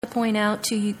To point out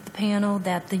to the panel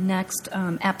that the next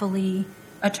appellee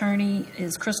attorney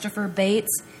is Christopher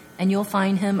Bates, and you'll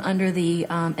find him under the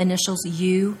initials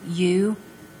UU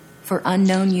for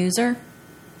unknown user.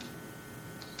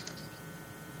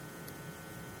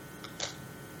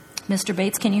 Mr.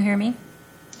 Bates, can you hear me?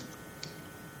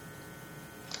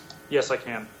 Yes, I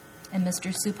can. And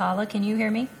Mr. Supala, can you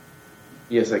hear me?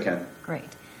 Yes, I can. Great.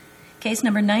 Case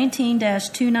number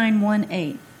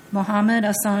 19-2918, Mohamud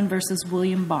Hassan versus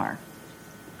William Barr.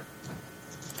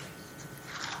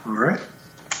 All right.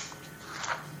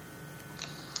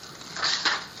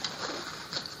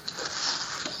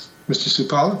 Mr.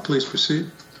 Supala, please proceed.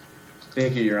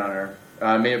 Thank you, Your Honor.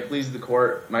 May it please the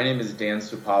court, my name is Dan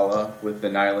Supala with the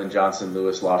Nyland Johnson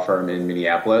Lewis Law Firm in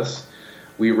Minneapolis.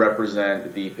 We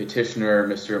represent the petitioner,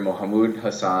 Mr. Mohamud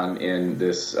Hassan, in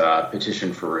this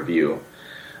petition for review.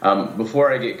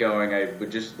 Before I get going, I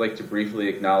would just like to briefly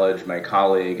acknowledge my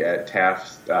colleague at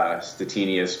Taft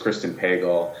Stettinius, Kristen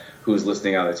Pagel, who is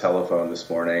listening on the telephone this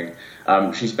morning.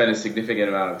 She spent a significant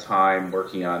amount of time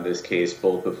working on this case,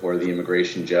 both before the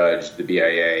immigration judge, the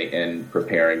BIA, and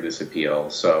preparing this appeal.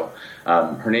 So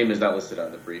her name is not listed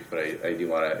on the brief, but I do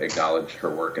want to acknowledge her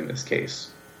work in this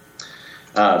case.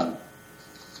 Mr.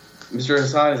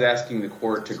 Hassan is asking the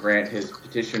court to grant his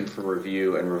petition for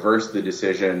review and reverse the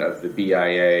decision of the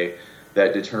BIA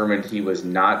that determined he was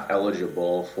not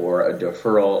eligible for a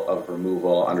deferral of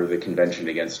removal under the Convention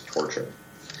Against Torture.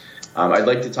 I'd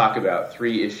like to talk about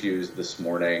three issues this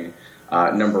morning.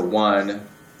 Number one,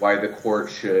 why the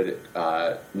court should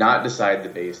not decide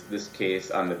this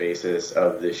case on the basis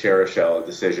of the Sheriff-Shell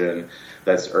decision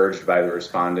that's urged by the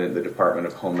respondent, the Department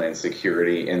of Homeland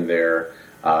Security, in their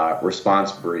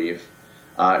response brief.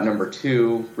 Number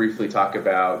two, briefly talk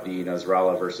about the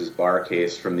Nasrallah versus Barr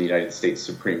case from the United States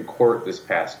Supreme Court this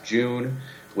past June,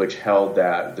 which held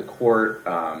that the court,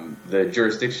 the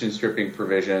jurisdiction stripping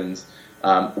provisions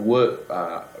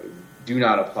do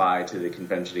not apply to the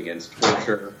Convention Against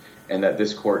Torture, and that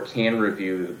this court can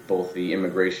review both the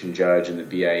immigration judge and the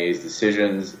BIA's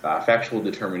decisions, factual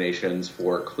determinations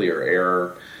for clear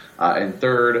error. And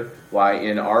third, why,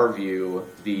 in our view,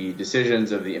 the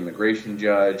decisions of the immigration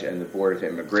judge and the Board of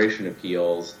Immigration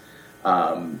Appeals,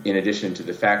 in addition to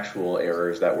the factual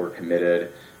errors that were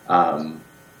committed,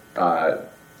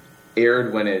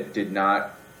 erred when it did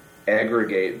not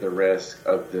aggregate the risk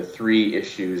of the three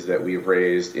issues that we've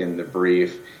raised in the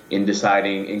brief in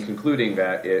concluding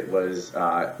that it was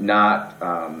not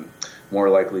more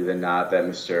likely than not that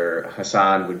Mr.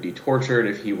 Hassan would be tortured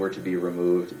if he were to be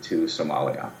removed to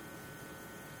Somalia.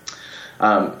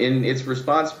 In its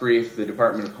response brief, the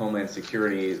Department of Homeland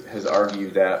Security has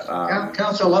argued that...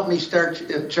 Counsel, let me start,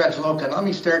 Judge Loken, let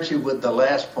me start you with the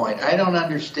last point. I don't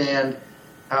understand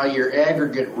how your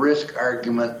aggregate risk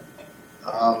argument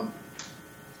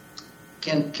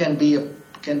can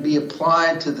be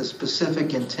applied to the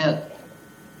specific intent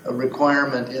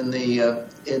requirement in the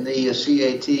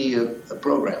CAT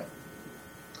program.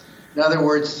 In other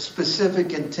words,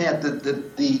 specific intent,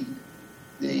 the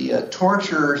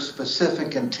torture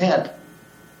specific intent,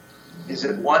 is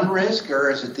it one risk, or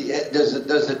is it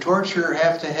does the torture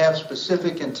have to have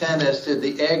specific intent as to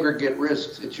the aggregate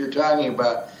risks that you're talking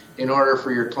about in order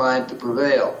for your client to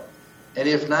prevail? And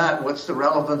if not, what's the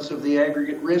relevance of the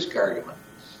aggregate risk argument?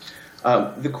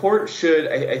 The court should,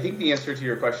 I think the answer to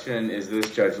your question is this,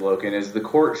 Judge Loken, is the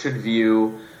court should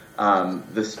view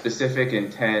the specific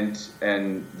intent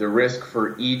and the risk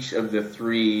for each of the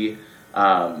three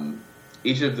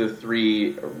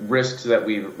risks that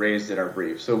we've raised in our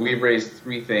brief. So we've raised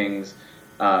three things.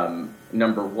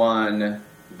 Number one,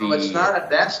 that's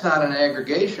not an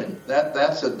aggregation.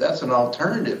 That's an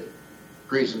alternative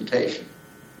presentation.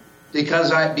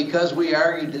 Because we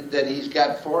argued that he's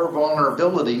got four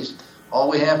vulnerabilities, all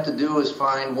we have to do is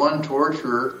find one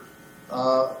torturer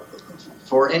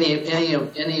for any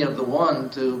of the one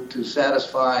to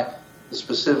satisfy the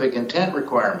specific intent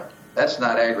requirement. That's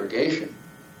not aggregation.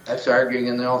 That's arguing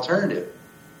in the alternative.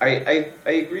 I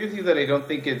agree with you that I don't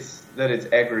think it's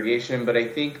aggregation, but I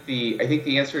think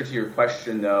the answer to your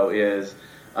question though is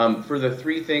for the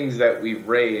three things that we've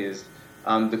raised,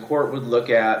 the court would look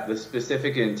at the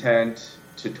specific intent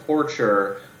to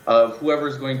torture of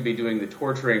whoever's going to be doing the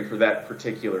torturing for that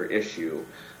particular issue.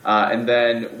 And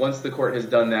then once the court has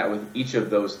done that with each of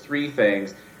those three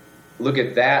things, look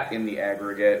at that in the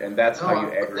aggregate, and that's how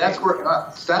you aggregate. That's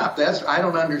where, stop. I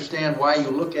don't understand why you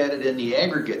look at it in the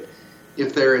aggregate.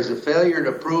 If there is a failure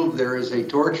to prove there is a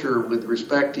torture with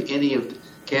respect to any of the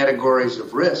categories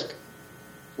of risk,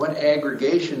 what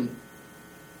aggregation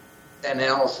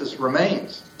analysis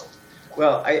remains?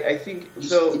 Well, I think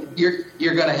so. You're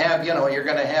going to have, you're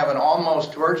going to have an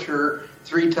almost torture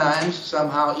 3 times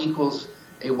somehow equals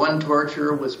a one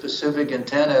torture with specific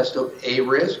intent as to a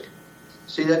risk.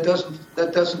 See, that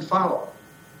doesn't follow.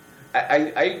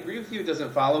 I agree with you. It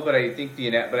doesn't follow, but I think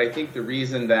the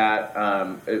reason that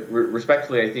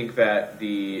respectfully, I think that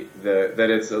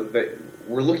that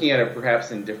we're looking at it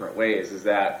perhaps in different ways. Is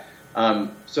that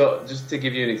so? Just to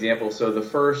give you an example, so the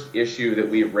first issue that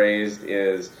we've raised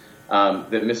is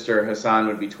that Mr. Hassan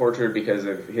would be tortured because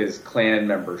of his Klan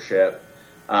membership,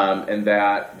 and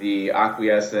that the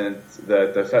acquiescence,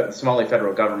 the Somali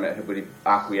federal government would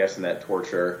acquiesce in that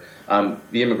torture.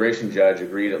 The immigration judge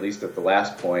agreed, at least at the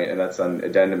last point, and that's on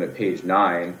addendum at page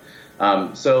 9.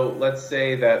 So let's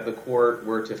say that the court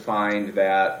were to find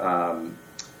that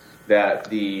that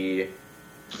the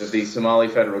Somali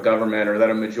federal government, or that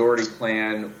a majority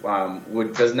Klan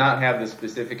does not have the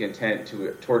specific intent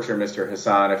to torture Mr.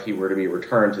 Hassan if he were to be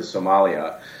returned to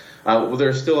Somalia. Well,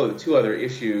 there's still 2 other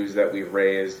issues that we've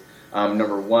raised.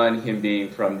 Number 1, him being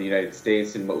from the United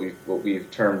States and what we've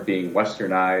termed being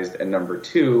westernized, and number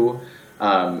 2,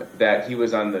 that he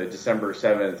was on the December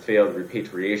 7th failed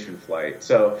repatriation flight.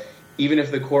 So even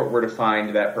if the court were to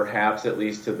find that perhaps at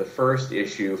least to the first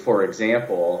issue, for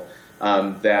example,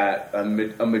 that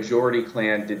a majority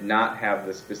Klan did not have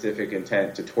the specific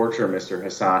intent to torture Mr.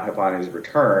 Hassan upon his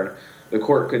return, the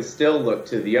court could still look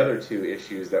to the other 2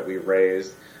 issues that we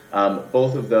raised.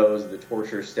 Both of those, the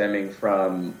torture stemming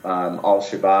from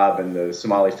al-Shabaab and the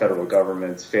Somali federal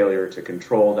government's failure to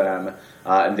control them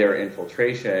and their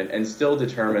infiltration, and still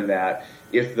determine that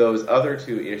if those other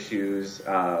 2 issues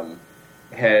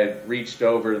had reached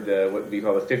over what we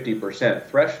call the 50%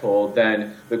 threshold,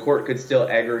 then the court could still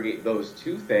aggregate those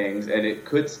 2 things, and it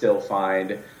could still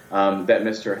find that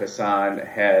Mr. Hassan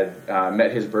had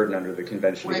met his burden under the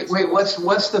convention. Wait, what's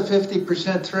the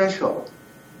 50% threshold?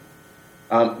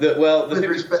 The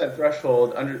 50%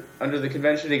 threshold under the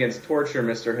Convention Against Torture,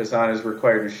 Mr. Hassan is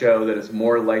required to show that it's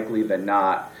more likely than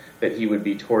not that he would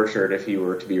be tortured if he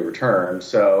were to be returned.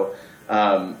 So,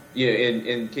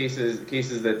 in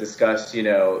cases that discuss,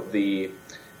 the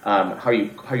how you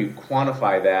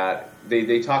quantify that,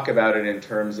 they talk about it in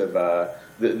terms of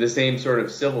the same sort of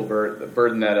civil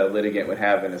burden that a litigant would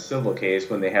have in a civil case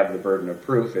when they have the burden of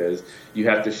proof. Is you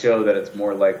have to show that it's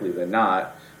more likely than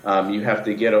not. You have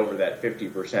to get over that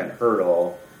 50%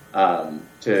 hurdle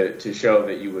to show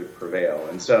that you would prevail.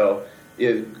 And so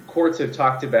courts have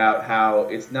talked about how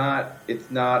it's not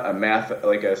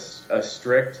a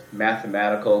strict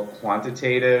mathematical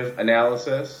quantitative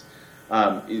analysis.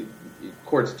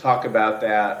 Courts talk about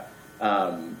that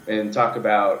and talk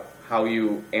about how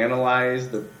you analyze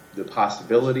the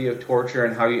possibility of torture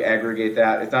and how you aggregate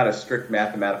that. It's not a strict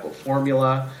mathematical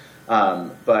formula.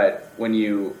 But when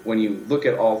you look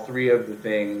at all 3 of the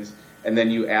things and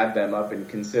then you add them up and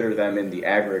consider them in the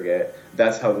aggregate,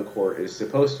 that's how the court is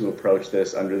supposed to approach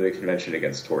this under the Convention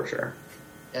Against Torture.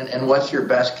 And what's your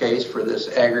best case for this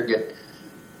aggregate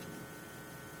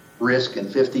risk and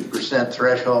 50%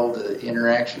 threshold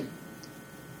interaction?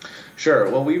 Sure.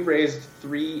 Well, we raised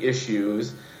 3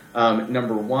 issues.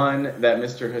 Number 1, that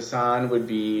Mr. Hassan would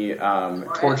be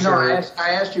tortured. No,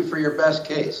 I asked you for your best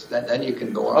case. Then you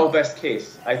can go on. Oh, best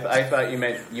case. I thought you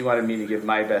meant you wanted me to give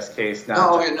my best case.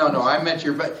 No. I meant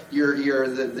you're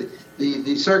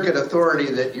the circuit authority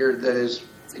that is,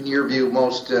 in your view,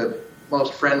 most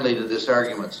friendly to this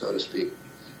argument, so to speak.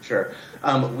 Sure.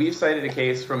 We've cited a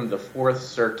case from the 4th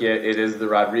Circuit. It is the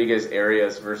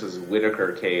Rodriguez-Arias versus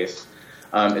Whitaker case.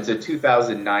 It's a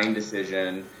 2009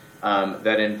 decision.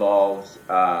 That involves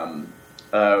an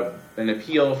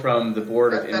appeal from the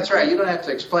Board of... That's right. You don't have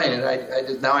to explain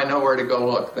it. Now I know where to go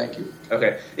look. Thank you.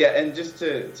 Okay. Yeah, and just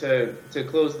to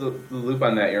close the loop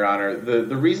on that, Your Honor,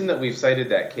 the reason that we've cited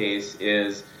that case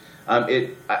is,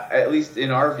 at least in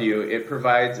our view, it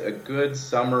provides a good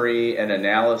summary and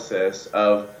analysis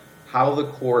of how the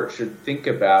court should think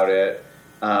about it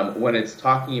when it's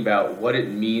talking about what it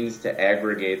means to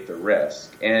aggregate the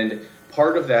risk. And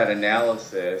part of that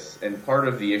analysis and part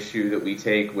of the issue that we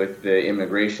take with the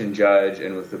immigration judge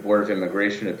and with the Board of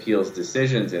Immigration Appeals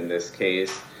decisions in this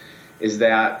case is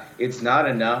that it's not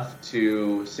enough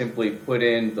to simply put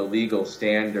in the legal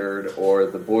standard or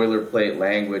the boilerplate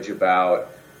language about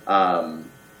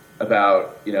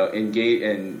engage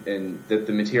in that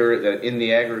the material that in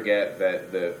the aggregate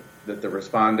that the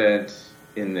respondent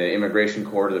in the immigration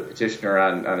court or the petitioner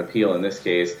on appeal in this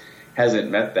case hasn't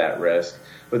met that risk.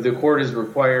 But the court is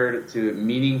required to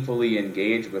meaningfully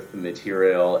engage with the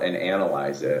material and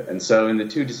analyze it. And so in the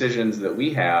 2 decisions that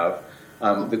we have,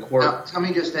 the court... Now, let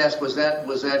me just ask, was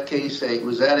that case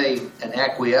an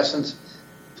acquiescence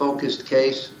focused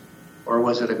case, or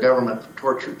was it a government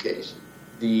torture case?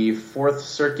 The Fourth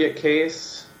Circuit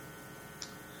case,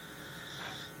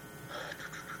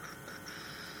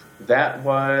 that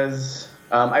was,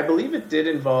 I believe it did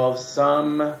involve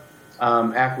some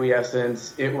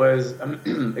acquiescence. It was,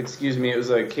 it was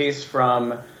a case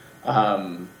from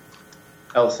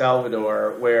El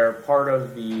Salvador where part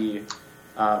of the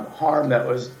harm that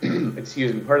was,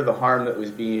 part of the harm that was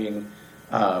being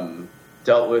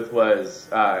dealt with was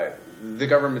the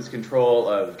government's control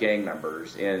of gang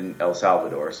members in El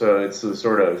Salvador. So it's the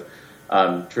sort of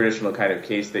traditional kind of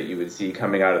case that you would see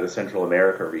coming out of the Central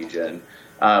America region.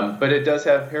 But it does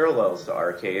have parallels to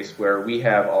our case where we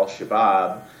have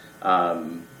Al-Shabaab,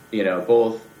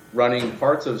 both running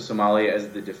parts of Somalia as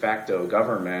the de facto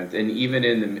government, and even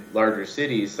in the larger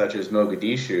cities such as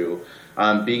Mogadishu,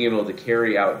 being able to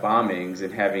carry out bombings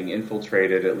and having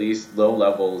infiltrated at least low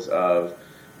levels of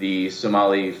the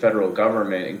Somali federal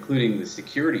government, including the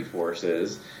security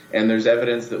forces. And there's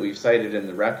evidence that we've cited in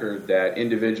the record that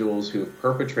individuals who've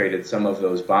perpetrated some of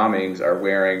those bombings are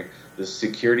wearing the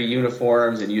security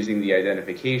uniforms and using the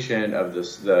identification of the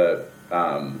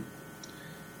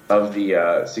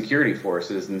security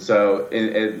forces. And so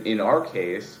in our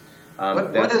case,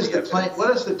 what is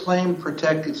the claim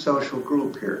protected social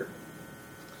group here?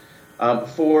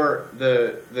 For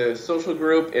the social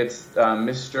group, it's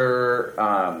Mr.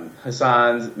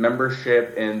 Hassan's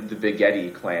membership in the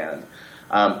Baghetti clan.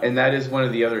 And that is one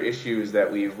of the other issues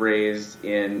that we've raised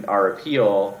in our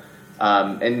appeal.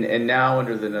 And now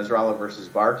under the Nasrallah versus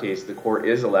Barr case, the court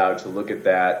is allowed to look at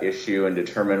that issue and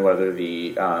determine whether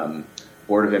the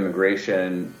Board of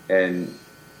Immigration and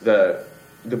the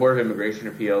Board of Immigration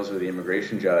Appeals or the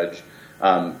immigration judge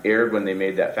erred when they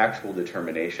made that factual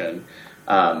determination.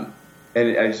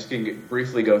 And I just can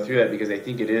briefly go through that because I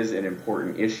think it is an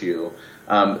important issue.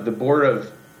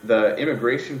 The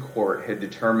immigration court had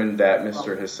determined that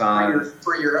Mr. Hassan,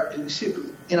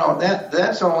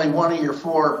 that's only one of your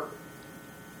four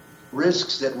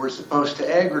risks that we're supposed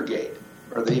to aggregate,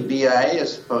 or the BIA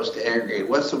is supposed to aggregate.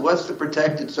 What's the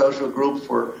protected social group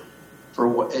for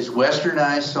is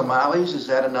westernized Somalis? Is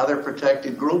that another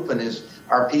protected group? And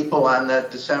are people on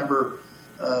that December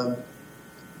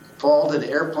faulted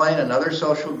airplane another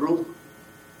social group?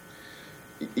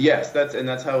 Yes,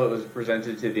 that's how it was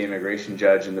presented to the immigration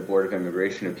judge and the Board of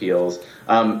Immigration Appeals.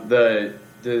 The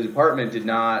department did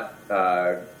not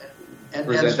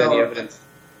present any evidence.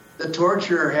 The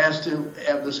torturer has to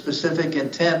have the specific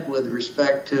intent with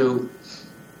respect to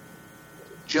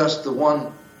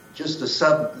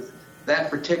that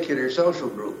particular social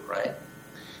group, right?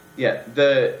 Yeah,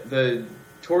 the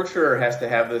torturer has to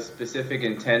have the specific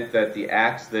intent that the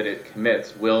acts that it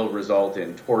commits will result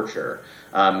in torture.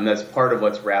 And that's part of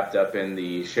what's wrapped up in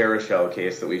the Sherishel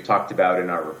case that we've talked about in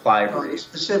our reply brief.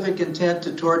 Specific intent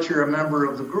to torture a member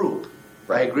of the group.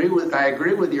 I agree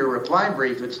with your reply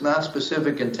brief. It's not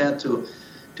specific intent to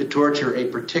torture a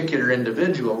particular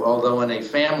individual, although in a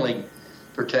family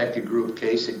protected group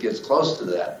case it gets close to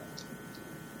that.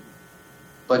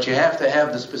 But you have to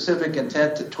have the specific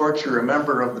intent to torture a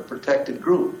member of the protected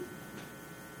group.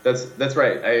 That's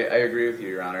right. I agree with you,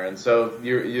 Your Honor. And so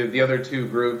the other two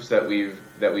groups that we've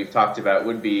talked about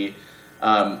would be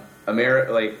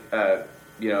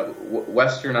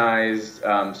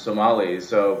westernized Somalis.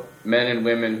 So men and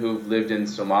women who've lived in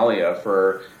Somalia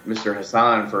for Mr.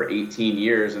 Hassan for 18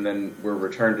 years and then were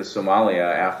returned to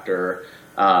Somalia after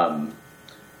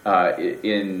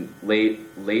in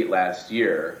late last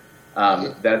year.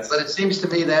 But it seems to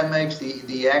me that makes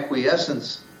the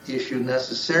acquiescence issue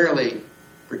necessarily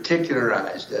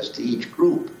particularized as to each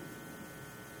group.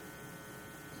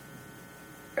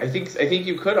 I think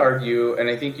you could argue, and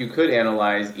I think you could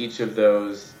analyze each of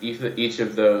those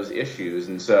issues.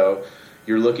 And so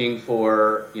you're looking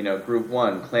for, group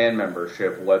one, clan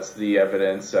membership. What's the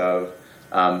evidence of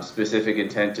specific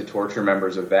intent to torture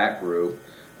members of that group?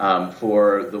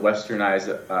 For the westernized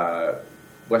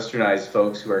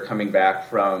folks who are coming back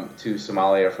to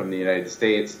Somalia from the United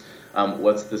States,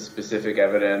 what's the specific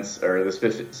evidence or the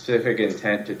specific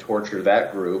intent to torture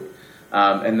that group?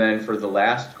 And then for the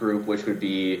last group, which would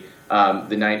be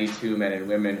the 92 men and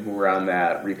women who were on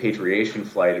that repatriation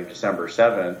flight of December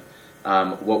 7th,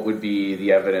 what would be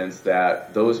the evidence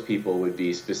that those people would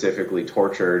be specifically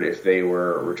tortured if they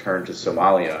were returned to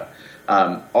Somalia?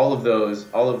 All of those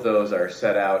are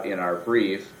set out in our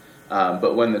brief.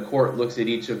 But when the court looks at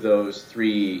each of those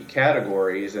three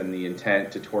categories and the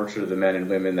intent to torture the men and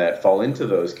women that fall into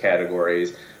those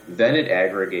categories, then it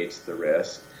aggregates the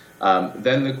risk.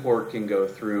 Then the court can go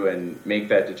through and make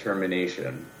that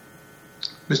determination.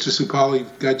 Mr. Supali,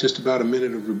 you've got just about a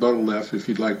minute of rebuttal left if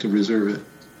you'd like to reserve it.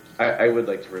 I would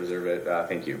like to reserve it.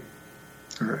 Thank you.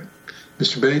 All right.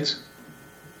 Mr. Bates?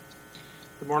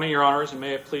 Good morning, Your Honors, and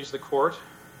may it please the Court.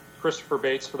 Christopher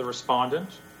Bates for the respondent.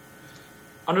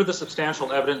 Under the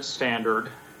substantial evidence standard,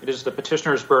 it is the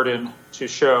petitioner's burden to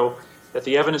show that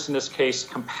the evidence in this case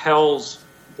compels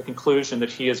the conclusion that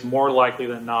he is more likely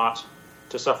than not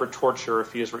to suffer torture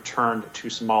if he is returned to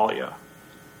Somalia.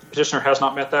 The petitioner has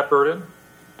not met that burden,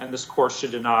 and this Court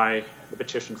should deny the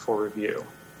petition for review.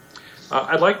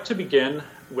 I'd like to begin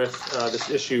with this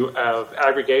issue of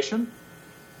aggregation.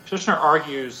 The petitioner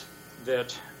argues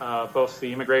that both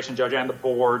the immigration judge and the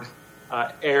board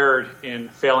erred in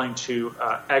failing to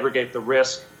aggregate the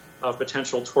risk of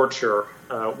potential torture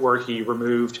were he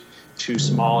removed to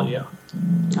Somalia.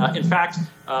 In fact,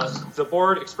 the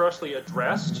board expressly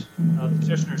addressed the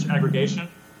petitioner's aggregation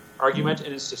argument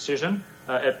in its decision.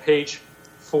 At page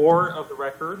 4 of the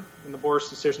record, in the board's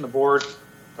decision, the board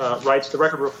writes, the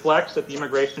record reflects that the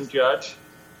immigration judge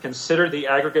considered the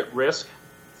aggregate risk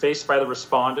faced by the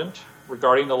respondent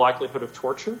regarding the likelihood of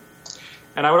torture.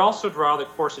 And I would also draw the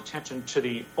Court's attention to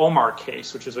the Omar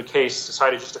case, which is a case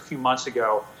decided just a few months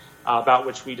ago about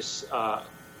which we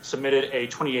submitted a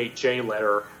 28J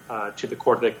letter to the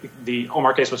Court. The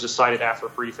Omar case was decided after a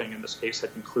briefing, and this case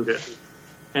had concluded.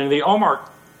 And in the Omar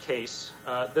case,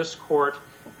 this Court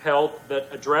held that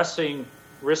addressing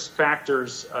risk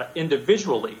factors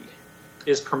individually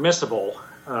is permissible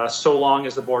so long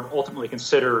as the board ultimately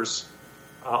considers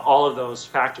all of those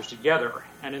factors together.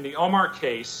 And in the Omar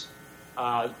case,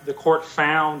 the Court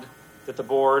found that the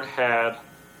board had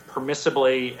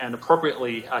permissibly and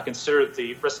appropriately considered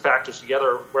the risk factors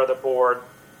together, where the board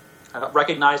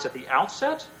recognized at the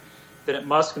outset that it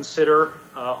must consider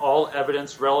all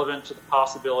evidence relevant to the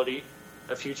possibility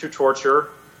of future torture,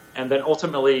 and then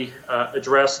ultimately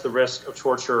address the risk of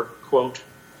torture, quote,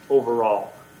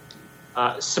 overall.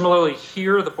 Similarly,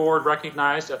 here the board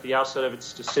recognized at the outset of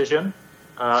its decision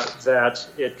that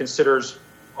it considers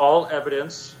all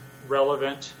evidence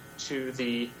relevant to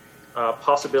the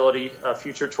possibility of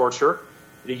future torture.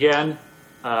 It again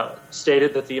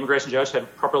stated that the immigration judge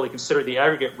had properly considered the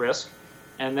aggregate risk,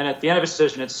 and then at the end of its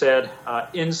decision it said,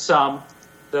 in sum,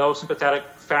 though sympathetic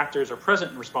factors are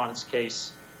present in respondent's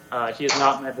case, he has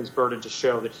not met his burden to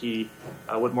show that he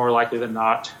would more likely than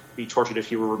not be tortured if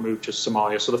he were removed to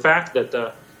Somalia. So the fact that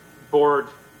the board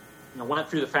went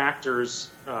through the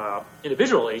factors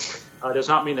individually does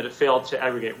not mean that it failed to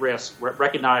aggregate risk. It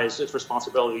recognized its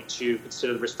responsibility to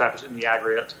consider the risk factors in the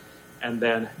aggregate, and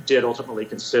then did ultimately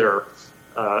consider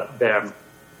them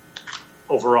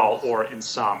overall or in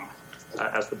sum,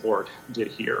 as the board did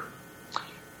here.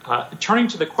 Turning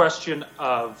to the question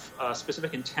of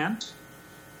specific intent,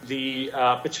 the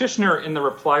petitioner in the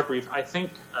reply brief, I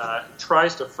think,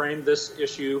 tries to frame this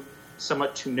issue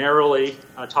somewhat too narrowly,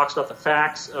 talks about the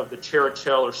facts of the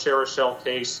Cherichel or Cherichel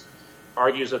case,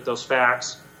 argues that those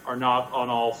facts are not on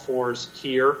all fours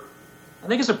here. I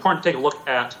think it's important to take a look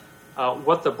at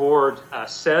what the board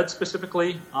said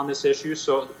specifically on this issue.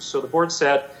 So the board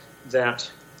said that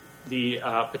the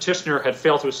petitioner had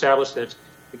failed to establish that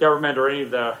the government or any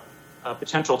of the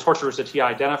potential torturers that he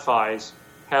identifies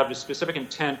have a specific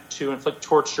intent to inflict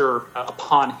torture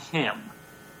upon him.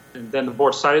 And then the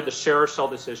board cited the Cherichel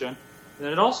decision, and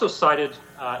then it also cited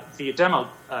the Ademo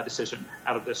decision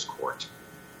out of this court,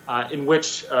 in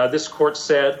which this court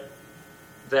said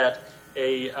that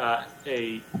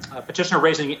a petitioner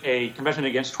raising a Convention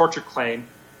Against Torture claim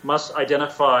must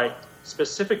identify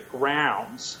specific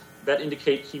grounds that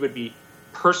indicate he would be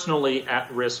personally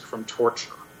at risk from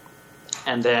torture.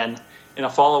 And then in a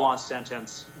follow-on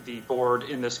sentence, the board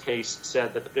in this case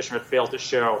said that the petitioner had failed to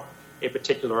show a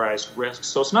particularized risk.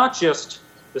 So it's not just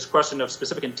this question of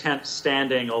specific intent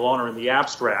standing alone or in the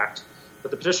abstract, but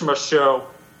the petitioner must show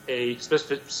a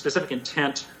specific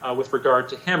intent with regard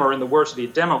to him, or in the words of the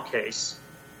Ademo case,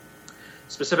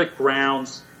 specific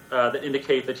grounds that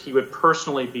indicate that he would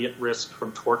personally be at risk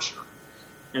from torture.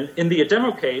 And in the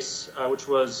Ademo case, which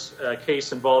was a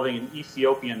case involving an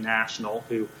Ethiopian national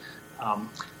who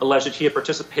alleged that he had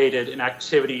participated in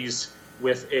activities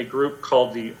with a group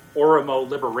called the Oromo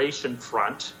Liberation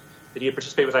Front, that he had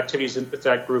participated with activities with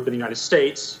that group in the United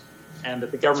States, and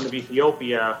that the government of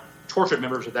Ethiopia tortured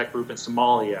members of that group in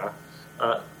Somalia.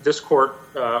 This court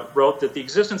wrote that the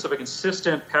existence of a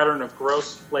consistent pattern of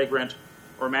gross, flagrant,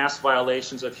 or mass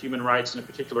violations of human rights in a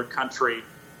particular country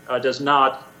does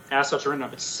not, as such or in and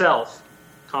of itself,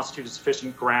 constitute a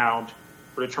sufficient ground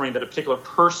for determining that a particular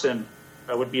person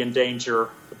would be in danger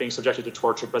of being subjected to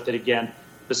torture, but that, again,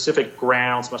 specific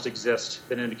grounds must exist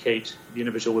that indicate the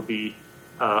individual would be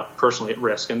personally at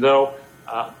risk. And though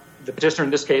the petitioner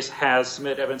in this case has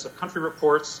submitted evidence of country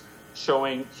reports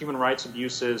showing human rights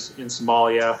abuses in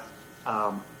Somalia.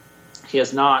 He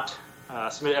has not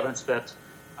submitted evidence that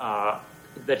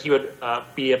he would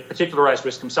be a particularized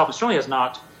risk himself, and certainly has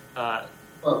not.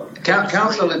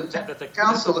 Counsel, this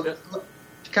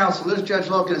is Judge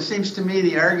Loken. It seems to me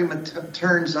the argument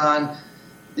turns on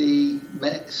the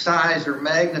size or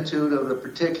magnitude of the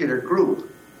particular group.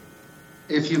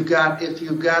 If you've got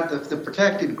the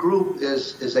protected group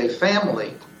is a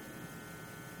family,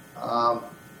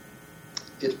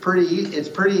 it's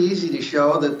pretty easy to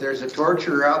show that there's a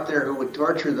torturer out there who would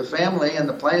torture the family, and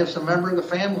the plaintiff's a member of the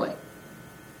family.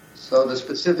 So the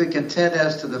specific intent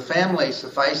as to the family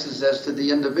suffices as to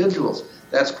the individuals.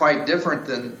 That's quite different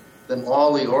than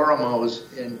all the Oromos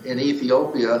in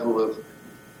Ethiopia who have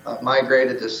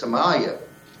migrated to Somalia.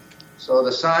 So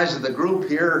the size of the group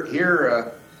here,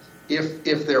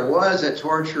 if there was a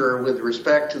torturer with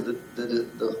respect to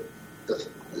the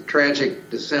tragic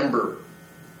December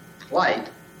flight,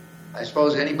 I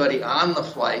suppose anybody on the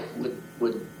flight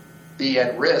would be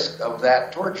at risk of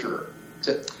that torturer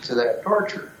to that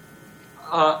torture.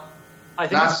 I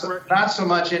think not so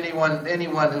much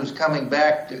anyone who's coming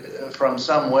back from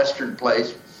some Western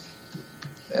place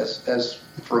as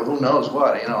for who knows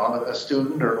what, a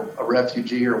student or a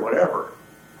refugee or whatever.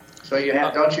 So you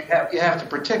have to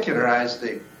particularize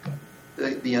the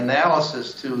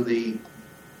analysis to the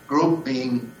group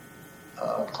being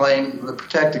claimed, the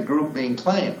protected group being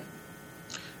claimed.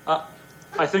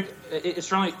 I think it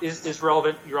certainly is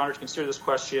relevant, Your Honor, to consider this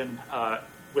question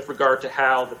with regard to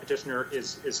how the petitioner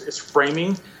is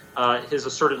framing his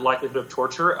asserted likelihood of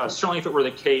torture. Certainly, if it were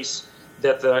the case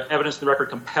that the evidence in the record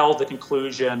compelled the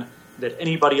conclusion that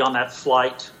anybody on that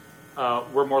flight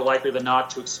were more likely than not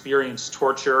to experience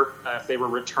torture if they were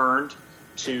returned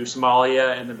to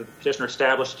Somalia, and then the petitioner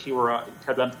established he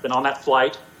had been on that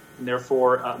flight, and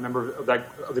therefore a member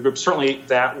of the group, certainly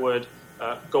that would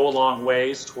go a long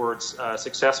ways towards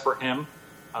success for him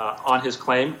on his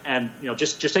claim. And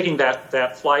just taking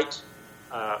that flight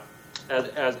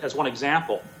as one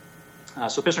example.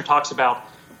 So petitioner talks about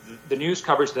the news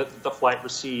coverage that the flight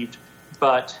received,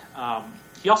 but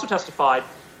he also testified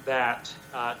that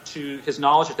to his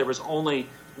knowledge that there was only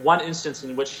one instance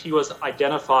in which he was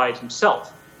identified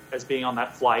himself as being on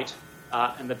that flight,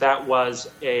 and that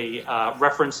was a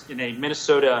reference in a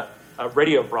Minnesota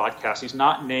radio broadcast. He's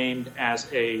not named as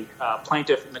a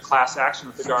plaintiff in the class action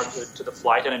with regard to the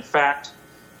flight. And in fact,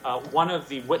 one of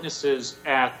the witnesses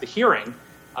at the hearing,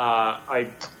 I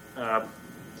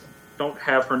don't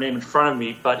have her name in front of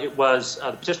me, but it was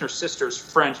the petitioner's sister's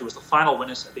friend who was the final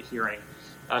witness at the hearing.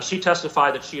 She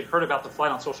testified that she had heard about the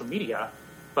flight on social media,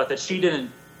 but that she didn't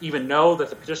even know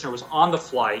that the petitioner was on the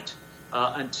flight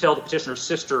until the petitioner's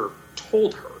sister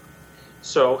told her.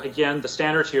 So again, the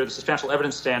standard here, the substantial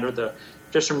evidence standard, the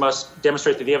petitioner must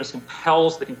demonstrate that the evidence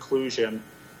compels the conclusion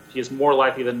he is more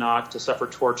likely than not to suffer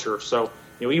torture. So,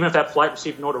 even if that flight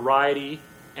received notoriety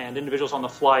and individuals on the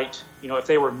flight, if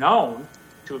they were known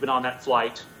to have been on that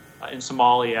flight in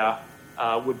Somalia,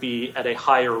 would be at a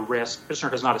higher risk.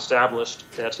 Petitioner has not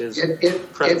established that his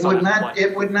presence on that flight.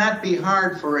 It would not be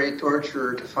hard for a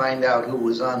torturer to find out who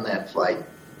was on that flight,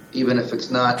 even if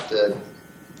it's not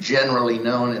generally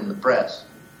known in the press.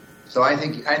 So I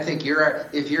think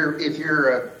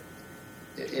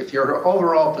if your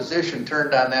overall position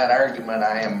turned on that argument,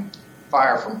 I am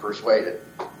far from persuaded.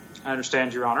 I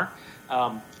understand, Your Honor.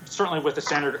 Certainly with the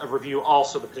standard of review,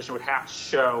 also the petitioner would have to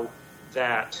show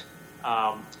that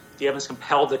the evidence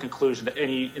compelled the conclusion that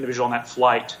any individual on that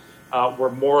flight were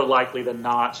more likely than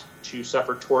not to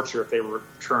suffer torture if they were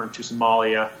returned to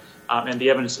Somalia, and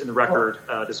the evidence in the record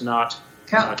does not.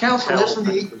 Counsel, isn't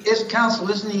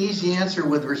the easy answer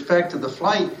with respect to the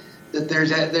flight that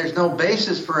there's no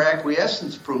basis for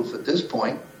acquiescence proof at this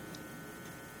point?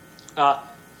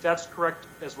 That's correct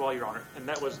as well, Your Honor, and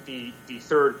that was the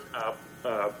third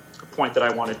point that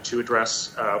I wanted to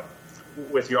address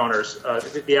with Your Honors,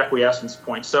 the acquiescence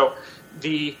point. So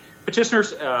the petitioner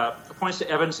points to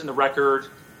evidence in the record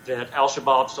that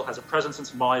al-Shabaab still has a presence in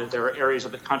Somalia, that there are areas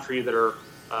of the country that are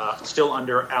still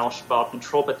under al-Shabaab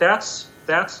control, but that's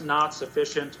not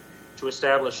sufficient to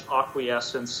establish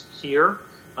acquiescence here.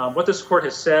 What this court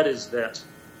has said is that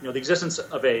the existence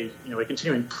of a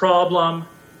continuing problem,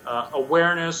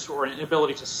 awareness, or an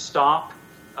inability to stop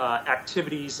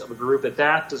activities of a group,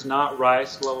 that does not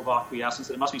rise to the level of acquiescence.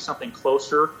 That it must be something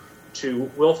closer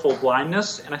to willful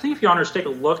blindness. And I think if Your Honors take a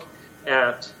look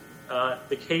at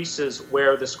the cases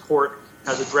where this court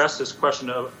has addressed this question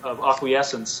of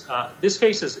acquiescence, this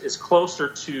case is closer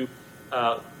to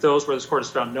those where this court has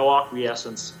found no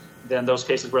acquiescence than those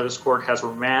cases where this court has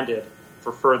remanded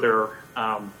for further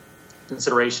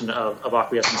consideration of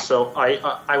acquiescence. So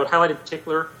I would highlight in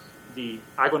particular the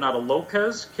Aguinaldo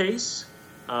Lopez case.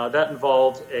 That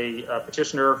involved a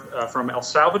petitioner from El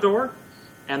Salvador,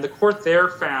 and the court there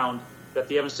found that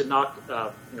the evidence did not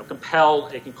compel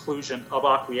a conclusion of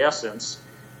acquiescence,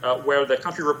 where the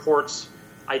country reports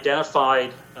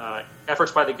identified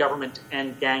efforts by the government to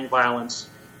end gang violence,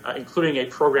 including a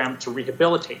program to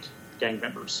rehabilitate gang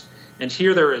members. And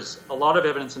here there is a lot of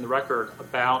evidence in the record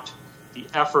about the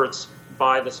efforts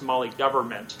by the Somali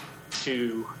government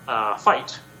to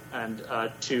fight and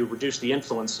to reduce the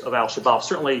influence of al-Shabaab.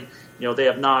 Certainly, they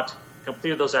have not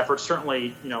completed those efforts.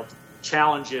 Certainly,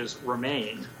 challenges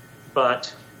remain.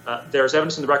 But there's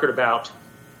evidence in the record about,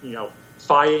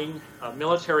 fighting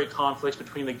military conflicts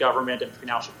between the government and between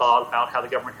al-Shabaab, about how the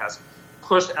government has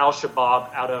pushed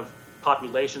al-Shabaab out of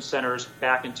population centers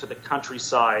back into the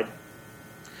countryside.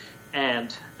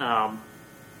 And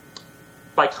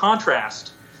by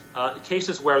contrast,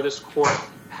 cases where this court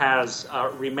has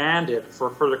remanded for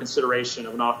further consideration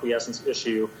of an acquiescence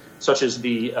issue, such as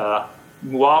the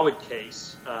Muawid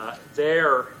case,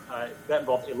 that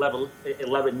involved a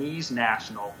Lebanese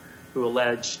national who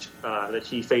alleged that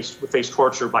he would face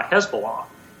torture by Hezbollah.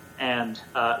 And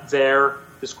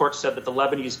this court said that the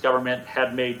Lebanese government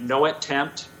had made no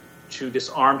attempt to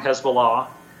disarm Hezbollah,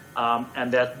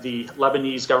 and that the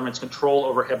Lebanese government's control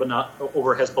over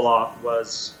Hezbollah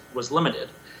was limited.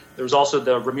 There was also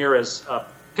the Ramirez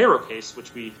Pero case,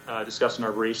 which we discussed in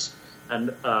our briefs,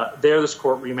 and there this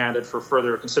court remanded for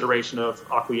further consideration of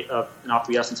an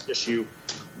acquiescence issue,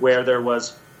 where there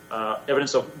was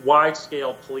evidence of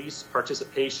wide-scale police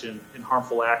participation in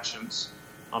harmful actions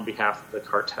on behalf of the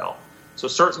cartel. So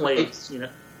certainly,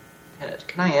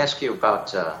 Can I ask you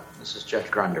about, this is Judge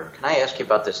Grunder, can I ask you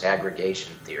about this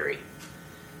aggregation theory?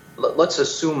 Let's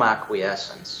assume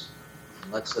acquiescence.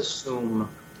 Let's assume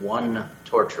one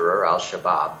torturer,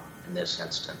 al-Shabaab, in this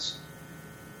instance.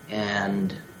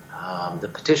 And the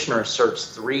petitioner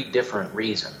asserts 3 different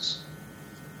reasons.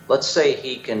 Let's say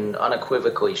he can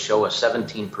unequivocally show a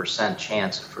 17%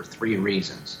 chance for 3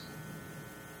 reasons,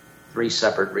 3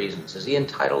 separate reasons. Is he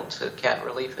entitled to cat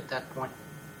relief at that point?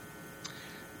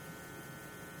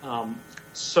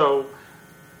 So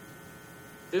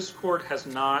this court has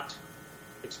not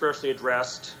expressly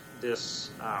addressed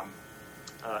this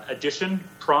addition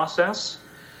process.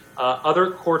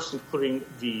 Other courts, including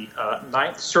the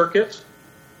Ninth Circuit,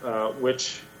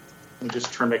 which, let me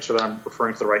just try and make sure that I'm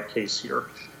referring to the right case here.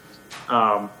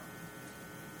 I'm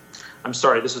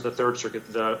sorry, this is the Third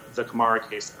Circuit, the Kamara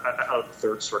case out of the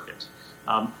Third Circuit.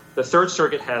 The Third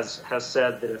Circuit has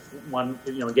said that if one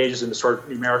engages in the sort of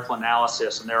numerical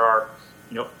analysis, and there are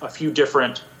a few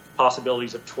different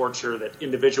possibilities of torture that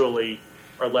individually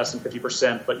are less than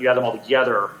 50%, but you add them all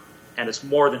together and it's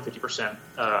more than 50%.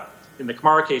 In the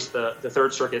Kamara case, the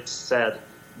Third Circuit said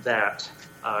that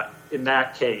in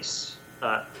that case,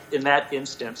 in that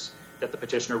instance, that the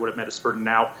petitioner would have met its burden.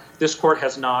 Now, this court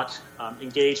has not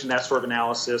engaged in that sort of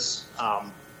analysis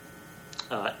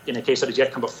in a case that has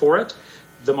yet come before it.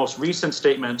 The most recent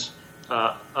statement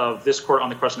of this court on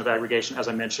the question of aggregation, as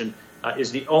I mentioned,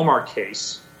 is the Omar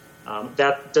case.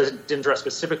 That didn't address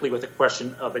specifically with the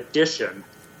question of addition.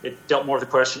 It dealt more with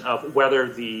the question of whether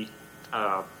the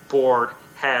board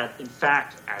had, in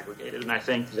fact, aggregated. And I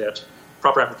think that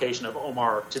proper application of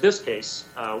Omar to this case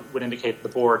would indicate that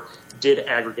the board did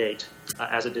aggregate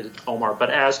as it did in Omar. But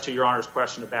as to Your Honor's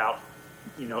question about,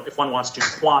 if one wants to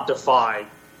quantify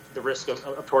the risk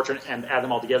of torture and add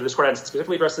them all together, this court hasn't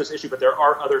specifically addressed this issue, but there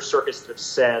are other circuits that have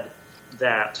said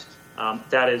that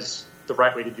that is the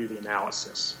right way to do the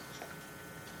analysis.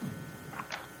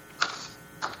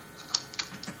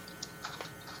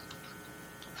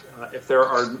 If there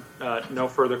are no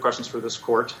further questions for this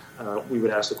court, we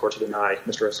would ask the court to deny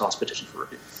Mr. Hassan's petition for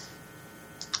review.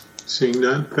 Seeing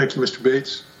none, thank you, Mr.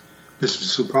 Bates. Mr.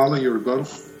 Supala, your rebuttal.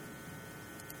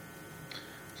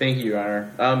 Thank you, Your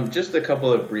Honor. Just a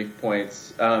couple of brief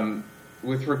points.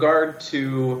 With regard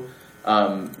to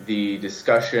the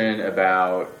discussion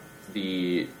about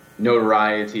the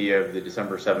notoriety of the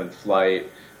December 7th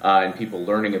flight and people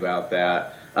learning about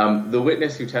that, the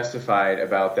witness who testified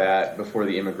about that before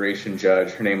the immigration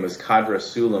judge, her name was Kadra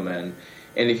Suleiman.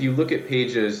 And if you look at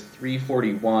pages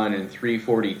 341 and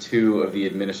 342 of the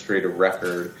administrative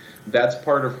record, that's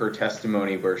part of her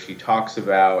testimony where she talks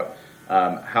about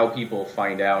how people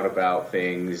find out about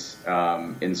things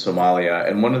in Somalia.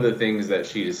 And one of the things that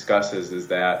she discusses is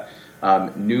that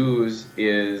news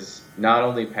is not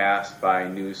only passed by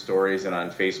news stories and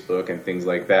on Facebook and things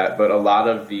like that, but a lot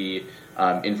of the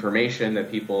information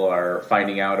that people are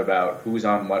finding out about who's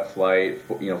on what flight,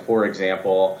 for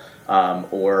example,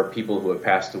 or people who have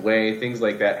passed away, things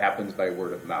like that happens by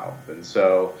word of mouth. And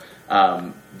so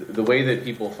the way that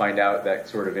people find out that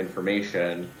sort of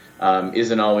information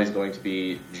isn't always going to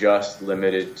be just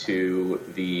limited to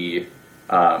the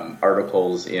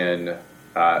articles in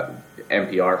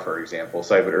NPR, for example.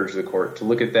 So I would urge the court to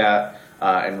look at that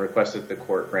and request that the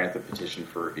court grant the petition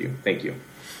for review. Thank you.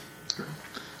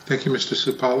 Thank you, Mr.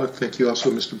 Sapala. Thank you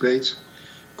also, Mr. Bates.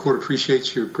 The court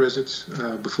appreciates your presence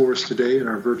before us today in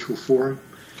our virtual forum,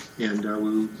 and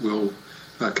we will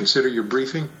consider your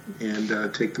briefing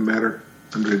and take the matter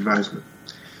under advisement.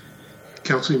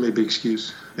 Counsel, you may be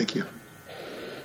excused. Thank you.